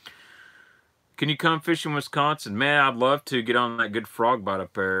 Can you come fish in Wisconsin? Man, I'd love to get on that good frog bite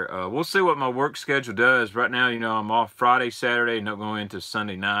up there. We'll see what my work schedule does. Right now, you know, I'm off Friday, Saturday, not going into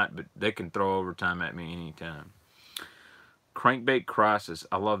Sunday night, but they can throw overtime at me anytime. Crankbait Crisis.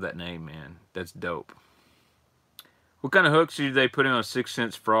 I love that name, man. That's dope. What kind of hooks do they put in on a 6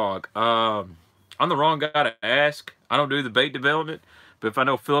 cents frog? I'm the wrong guy to ask. I don't do the bait development, but if I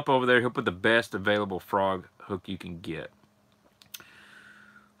know Philip over there, he'll put the best available frog hook you can get.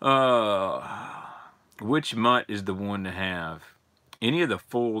 Which mutt is the one to have? Any of the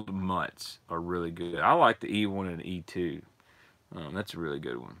fold mutts are really good. I like the E1 and the E2. That's a really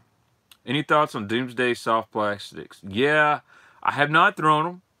good one. Any thoughts on Doomsday soft plastics? Yeah, I have not thrown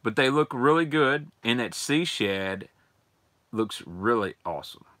them, but they look really good, and that sea shad looks really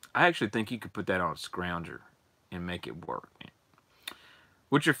awesome. I actually think you could put that on a scrounger and make it work.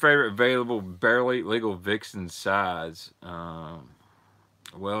 What's your favorite available barely legal Vixen size?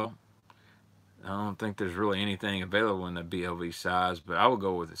 Well, I don't think there's really anything available in the BLV size, but I would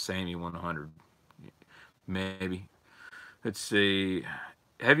go with the Sammy 100. Maybe. Let's see.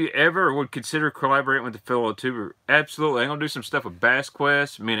 Have you ever or would consider collaborating with a fellow tuber? Absolutely. I'm going to do some stuff with Bass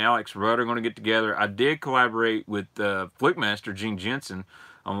Quest. Me and Alex Rudd are going to get together. I did collaborate with Flickmaster Gene Jensen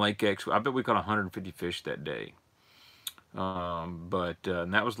on Lake X. I bet we caught 150 fish that day. And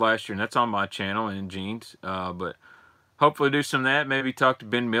that was last year, and that's on my channel and Gene's. But hopefully do some of that. Maybe talk to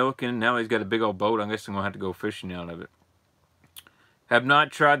Ben Milliken. Now he's got a big old boat. I guess I'm going to have to go fishing out of it. Have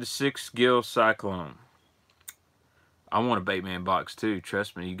not tried the 6-gill Cyclone. I want a Baitman box too.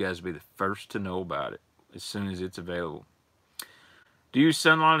 Trust me, you guys will be the first to know about it as soon as it's available. Do you use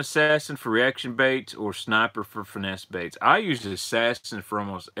Sunline Assassin for reaction baits or Sniper for finesse baits? I use the Assassin for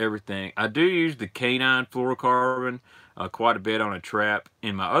almost everything. I do use the K9 fluorocarbon quite a bit on a trap.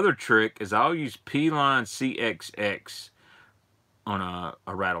 And my other trick is I'll use P-Line CXX on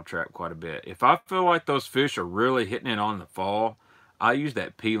a rattle trap quite a bit. If I feel like those fish are really hitting it on the fall, I use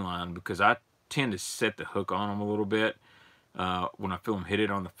that P-Line because I tend to set the hook on them a little bit when I feel them hit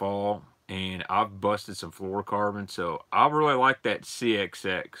it on the fall, and I've busted some fluorocarbon, so I really like that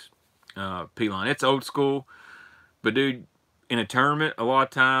CXX P-Line. It's old school, but dude, in a tournament, a lot of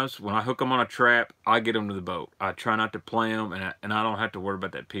times when I hook them on a trap, I get them to the boat. I try not to play them, and I don't have to worry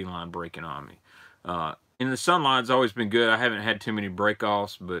about that P-Line breaking on me. And the Sunline's always been good. I haven't had too many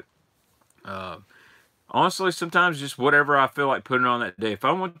break-offs, but honestly, sometimes just whatever I feel like putting on that day. If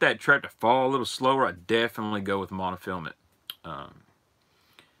I want that trap to fall a little slower, I definitely go with monofilament.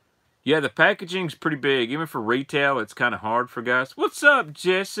 Yeah, the packaging's pretty big. Even for retail, it's kind of hard for guys. What's up,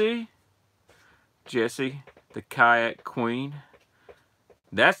 Jesse? Jesse, the kayak queen.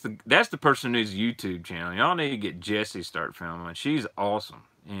 That's the person who needs a YouTube channel. Y'all need to get Jessie to start filming. She's awesome,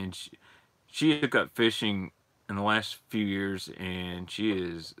 and she took up fishing in the last few years, and she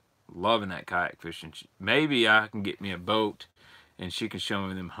is loving that kayak fishing. Maybe I can get me a boat and she can show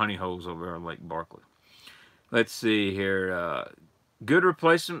me them honey holes over there on Lake Barkley. Let's see here. Good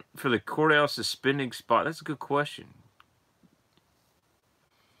replacement for the Cordell suspending spot. That's a good question.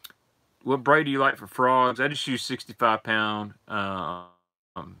 What braid do you like for frogs? I just use 65-pound Pro.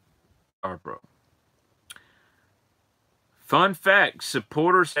 Fun fact: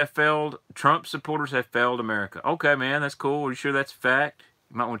 Trump supporters have failed America. Okay, man, that's cool. Are you sure that's a fact?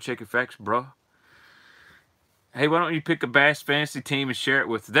 You might want to check your facts, bro. Hey, why don't you pick a Bass Fantasy team and share it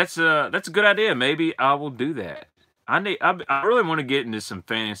with? That's a good idea. Maybe I will do that. I really want to get into some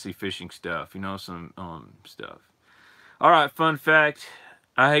fantasy fishing stuff. You know, some stuff. All right, fun fact.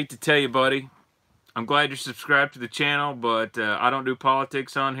 I hate to tell you, buddy. I'm glad you're subscribed to the channel, but I don't do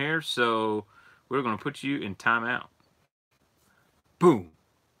politics on here, so we're going to put you in timeout. Boom.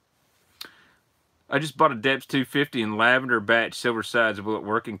 I just bought a Depths 250 in lavender batch silver sides. Will it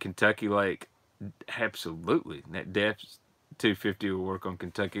work in Kentucky Lake? Absolutely. That Depths 250 will work on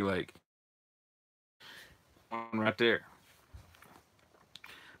Kentucky Lake. Right there.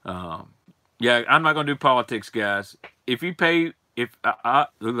 Yeah, I'm not going to do politics, guys. If you pay, if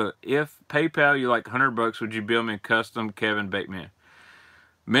PayPal you like $100, would you build me a custom Kevin Baitman?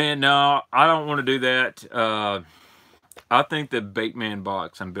 Man, no, I don't want to do that. I think the Baitman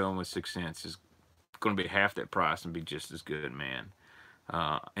box I'm building with 6 cents is going to be half that price and be just as good, man.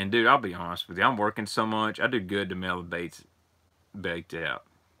 And dude, I'll be honest with you, I'm working so much. I do good to mail the baits baked out.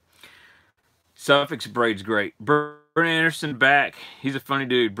 Suffix braid's great. Brent Anderson back. He's a funny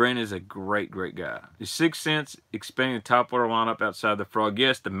dude. Brent is a great guy. Is 6 cents expanding the topwater lineup outside the frog?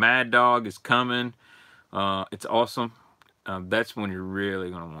 Yes, the Mad Dog is coming. It's awesome. That's when you're really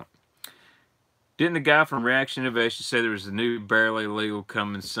going to want. Didn't the guy from Reaction Innovation say there was a new barely legal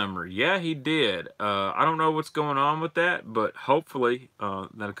coming summer? Yeah, he did. I don't know what's going on with that, but hopefully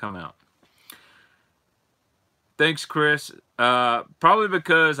that'll come out. Thanks, Chris. Probably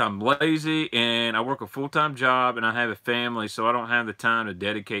because I'm lazy and I work a full-time job and I have a family, so I don't have the time to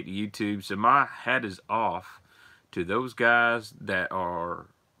dedicate to YouTube. So my hat is off to those guys that are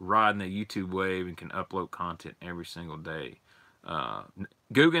riding the YouTube wave and can upload content every single day.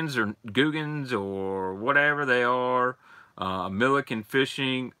 Googans or whatever they are, Milliken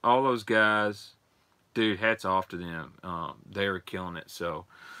Fishing, all those guys, dude, hats off to them. They are killing it. So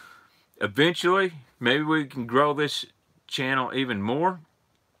eventually, maybe we can grow this channel even more,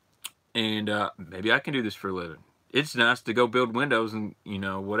 and maybe I can do this for a living. It's nice to go build windows and, you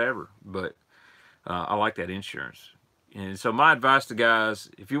know, whatever, but I like that insurance. And so my advice to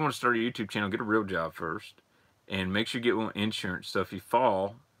guys, if you want to start a YouTube channel, get a real job first. And make sure you get one insurance. So if you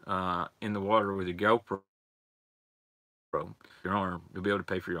fall in the water with your GoPro, your arm, you'll be able to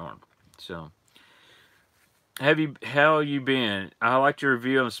pay for your arm. So, how you been? I liked your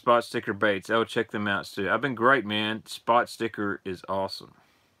review on Spot Sticker baits. I will check them out too. I've been great, man. Spot Sticker is awesome.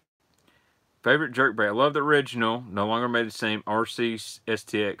 Favorite jerk bait? I love the original. No longer made the same. RC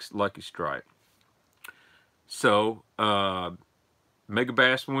STX Lucky Strike. So, Mega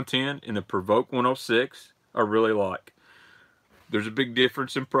Bass 110 and the Provoke 106. I really like. There's a big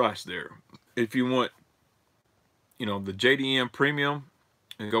difference in price there. If you want, you know, the JDM premium,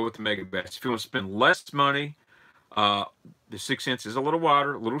 and go with the Mega Bass. If you want to spend less money, the 6 cents is a little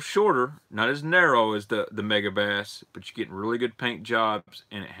wider, a little shorter, not as narrow as the Mega Bass, but you're getting really good paint jobs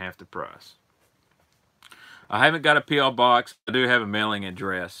and at half the price. I haven't got a PL box. I do have a mailing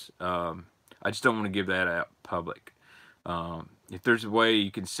address. I just don't want to give that out public. If there's a way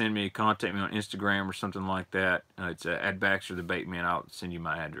you can send me, contact me on Instagram or something like that, it's at BaxterTheBaitman. I'll send you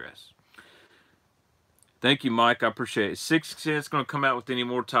my address. Thank you, Mike. I appreciate it. 6 cents going to come out with any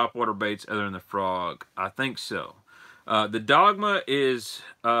more topwater baits other than the frog? I think so. The Dogma is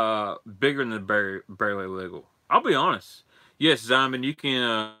bigger than the barely legal. I'll be honest. Yes, Simon, you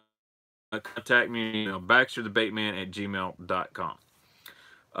can contact me, you know,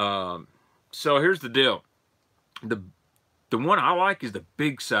 BaxterTheBaitman@gmail.com. So here's the deal. The one I like is the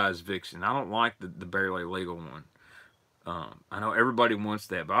big size Vixen. I don't like the barely legal one. I know everybody wants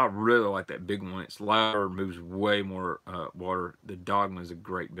that, but I really like that big one. It's louder, moves way more water. The Dogma is a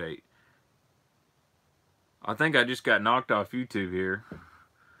great bait. I think I just got knocked off YouTube here.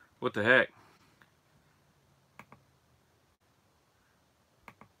 What the heck?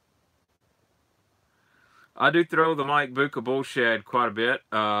 I do throw the Mike Buka bull shad quite a bit.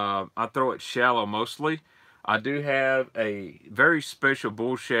 I throw it shallow mostly. I do have a very special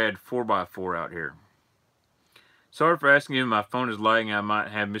bull shad 4x4 out here. Sorry for asking you. My phone is lagging. I might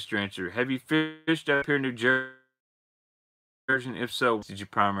have missed your answer. Have you fished up here in New Jersey? If so, what did you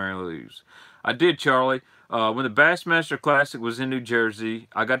primarily use? I did, Charlie. When the Bassmaster Classic was in New Jersey,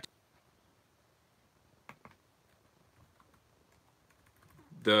 I got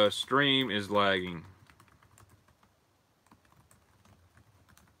the stream is lagging.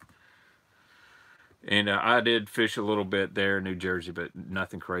 And I did fish a little bit there in New Jersey, but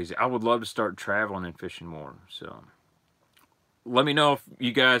nothing crazy. I would love to start traveling and fishing more. So let me know if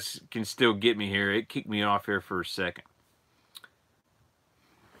you guys can still get me here. It kicked me off here for a second.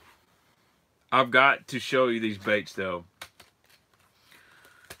 I've got to show you these baits, though.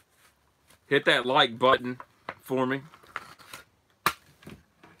 Hit that like button for me.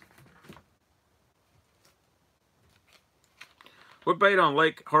 What bait on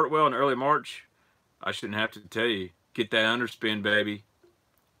Lake Hartwell in early March? I shouldn't have to tell you. Get that underspin, baby.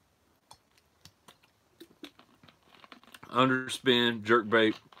 Underspin,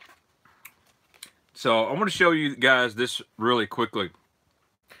 jerkbait. So I'm going to show you guys this really quickly.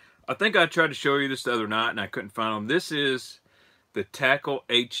 I think I tried to show you this the other night and I couldn't find them. This is the Tackle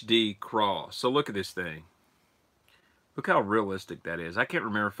HD Crawl. So look at this thing. Look how realistic that is. I can't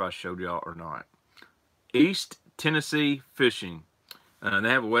remember if I showed y'all or not. East Tennessee Fishing. They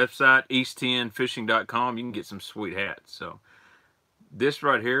have a website, east10fishing.com. You can get some sweet hats. So this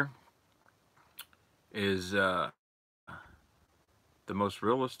right here is the most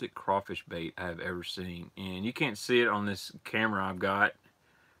realistic crawfish bait I have ever seen. And you can't see it on this camera I've got,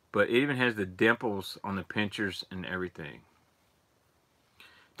 but it even has the dimples on the pinchers and everything.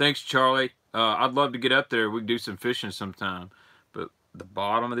 Thanks, Charlie. I'd love to get up there. We can do some fishing sometime. But the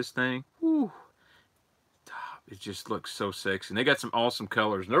bottom of this thing, whew, it just looks so sexy. And they got some awesome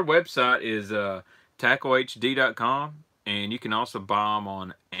colors. And their website is tacklehd.com. And you can also buy them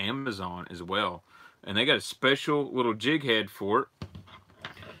on Amazon as well. And they got a special little jig head for it.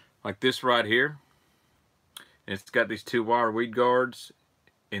 Like this right here. And it's got these 2 wire weed guards.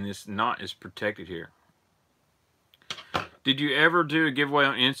 And this knot is protected here. Did you ever do a giveaway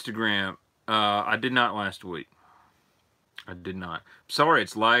on Instagram? I did not last week. I did not. Sorry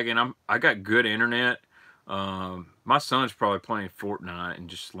it's lagging. I got good internet. My son's probably playing Fortnite and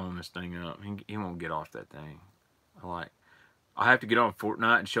just slowing this thing up. He won't get off that thing. I have to get on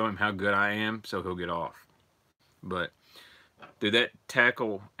Fortnite and show him how good I am so he'll get off. But dude, that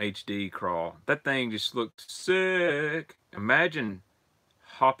Tackle HD Crawl, that thing just looks sick. Imagine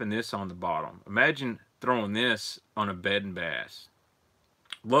hopping this on the bottom. Imagine throwing this on a bed and bass.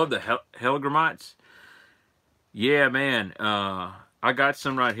 Love the Hellgramites. Yeah, man. I got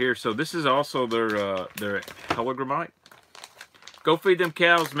some right here. So this is also their Hellgramite. Go feed them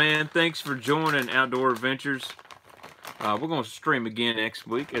cows, man. Thanks for joining Outdoor Adventures. We're going to stream again next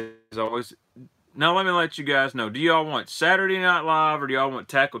week, as always. Now, let me let you guys know. Do y'all want Saturday Night Live, or do y'all want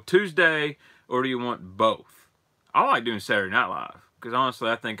Tackle Tuesday, or do you want both? I like doing Saturday Night Live, because honestly,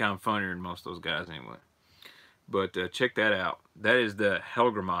 I think I'm funnier than most of those guys anyway. But check that out. That is the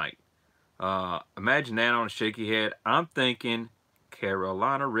Hellgramite. Imagine that on a shaky head. I'm thinking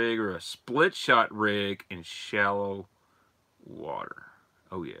Carolina rig or a split shot rig in shallow water.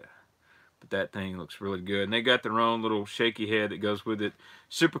 Oh yeah. But that thing looks really good. And they got their own little shaky head that goes with it.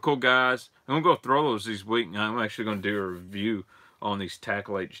 Super cool, guys. I'm going to go throw those this week. I'm actually going to do a review on these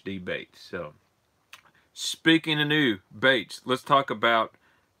Tackle HD baits. So, speaking of new baits, let's talk about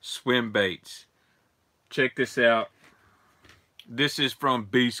swim baits. Check this out. This is from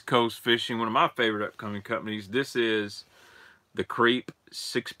Beast Coast Fishing, one of my favorite upcoming companies. This is the Creep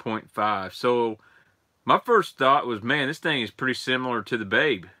 6.5. So my first thought was, man, this thing is pretty similar to the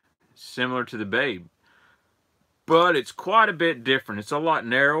Babe. Similar to the Babe. But it's quite a bit different. It's a lot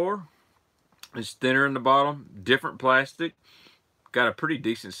narrower. It's thinner in the bottom. Different plastic. Got a pretty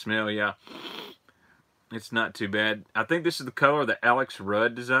decent smell, yeah. It's not too bad. I think this is the color of the Alex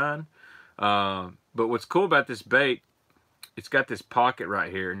Rudd design. But what's cool about this bait, it's got this pocket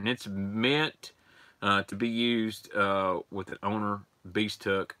right here, and it's meant to be used with an owner Beast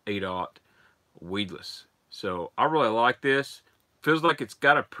Hook 8/0 weedless. So I really like this. Feels like it's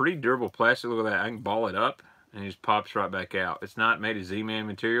got a pretty durable plastic. Look at that. I can ball it up, and it just pops right back out. It's not made of Z-Man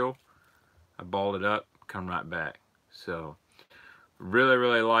material. I balled it up, come right back. So really,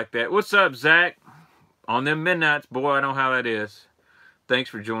 really like that. What's up, Zach? On them midnights, boy, I know how that is. Thanks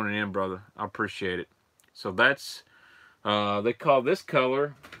for joining in, brother. I appreciate it. So that's, they call this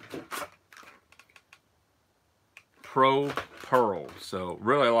color Pro Pearl. So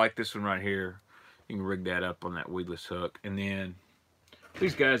really like this one right here. You can rig that up on that weedless hook. And then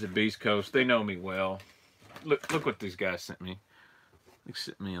these guys at Beast Coast, they know me well. Look what these guys sent me. They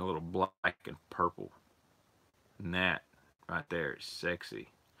sent me a little black and purple. And that right there is sexy.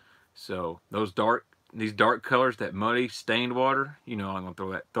 So these dark colors, that muddy stained water, you know I'm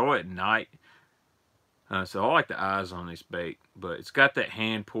gonna throw it at night. So I like the eyes on this bait, but it's got that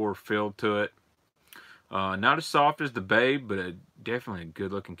hand pour feel to it. Not as soft as the Babe, but definitely a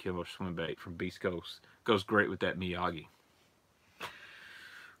good looking killer swim bait from Beast Coast. Goes great with that Miyagi.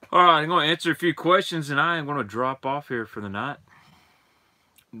 Alright, I'm going to answer a few questions and I am going to drop off here for the night.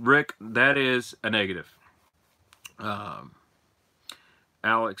 Rick, that is a negative.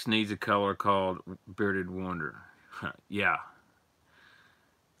 Alex needs a color called Bearded Wonder. Yeah.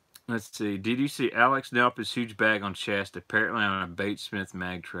 Let's see. Did you see Alex nail up his huge bag on chest, apparently on a Batesmith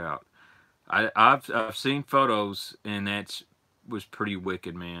mag trout? I've seen photos, and that was pretty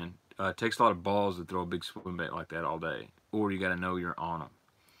wicked, man. It takes a lot of balls to throw a big swim bait like that all day, or you got to know you're on them.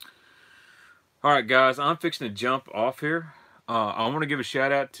 All right, guys, I'm fixing to jump off here. I want to give a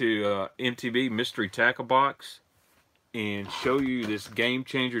shout out to MTB Mystery Tackle Box and show you this game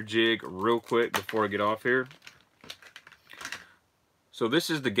changer jig real quick before I get off here. So this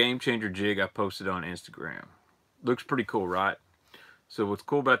is the game changer jig I posted on Instagram. Looks pretty cool, right? So what's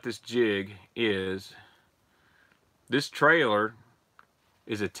cool about this jig is this trailer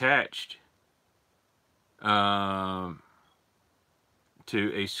is attached to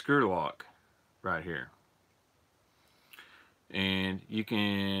a screw lock right here. And you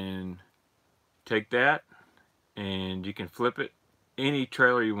can take that and you can flip it any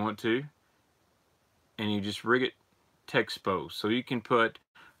trailer you want to, and you just rig it text-posed. So you can put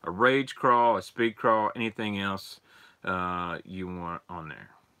a rage crawl, a speed crawl, anything else you want on there.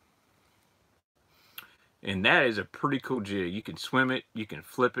 And that is a pretty cool jig. You can swim it, you can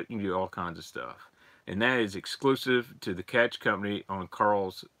flip it, you can do all kinds of stuff. And that is exclusive to the Catch Company on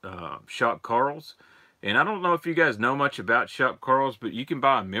Carl's Shop Carl's. And I don't know if you guys know much about Shop Carl's, but you can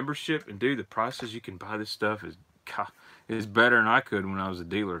buy a membership, and dude, the prices you can buy this stuff is better than I could when I was a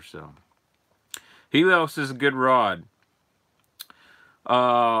dealer. So Helios is a good rod.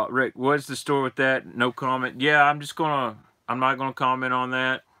 Rick, what's the story with that? No comment. Yeah, I'm not gonna comment on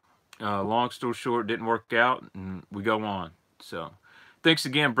that. Long story short, didn't work out, and we go on. So thanks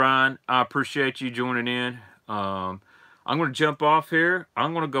again, Brian. I appreciate you joining in. I'm gonna jump off here.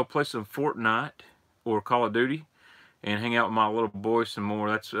 I'm gonna go play some Fortnite or Call of Duty and hang out with my little boy some more.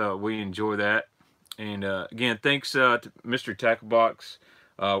 That's we enjoy that. And again, thanks to Mr. Tackle Box.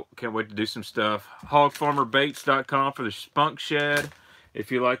 Can't wait to do some stuff. Hogfarmerbaits.com for the spunk shed.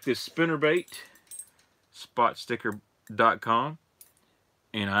 If you like this spinnerbait, spotsticker.com.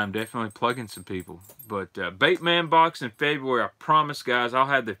 And I'm definitely plugging some people. But Baitman box in February, I promise, guys, I'll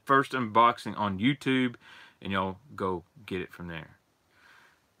have the first unboxing on YouTube, and y'all go get it from there.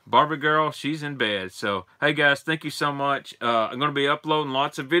 Barbie girl, she's in bed. So, hey, guys, thank you so much. I'm going to be uploading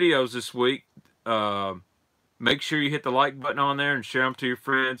lots of videos this week. Make sure you hit the like button on there and share them to your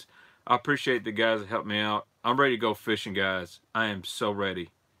friends. I appreciate the guys that helped me out. I'm ready to go fishing, guys. I am so ready.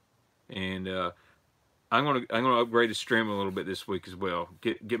 And I'm gonna upgrade the stream a little bit this week as well.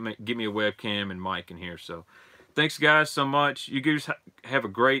 Get me a webcam and mic in here. So, thanks, guys, so much. You guys have a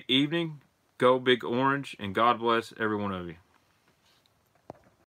great evening. Go Big Orange, and God bless every one of you.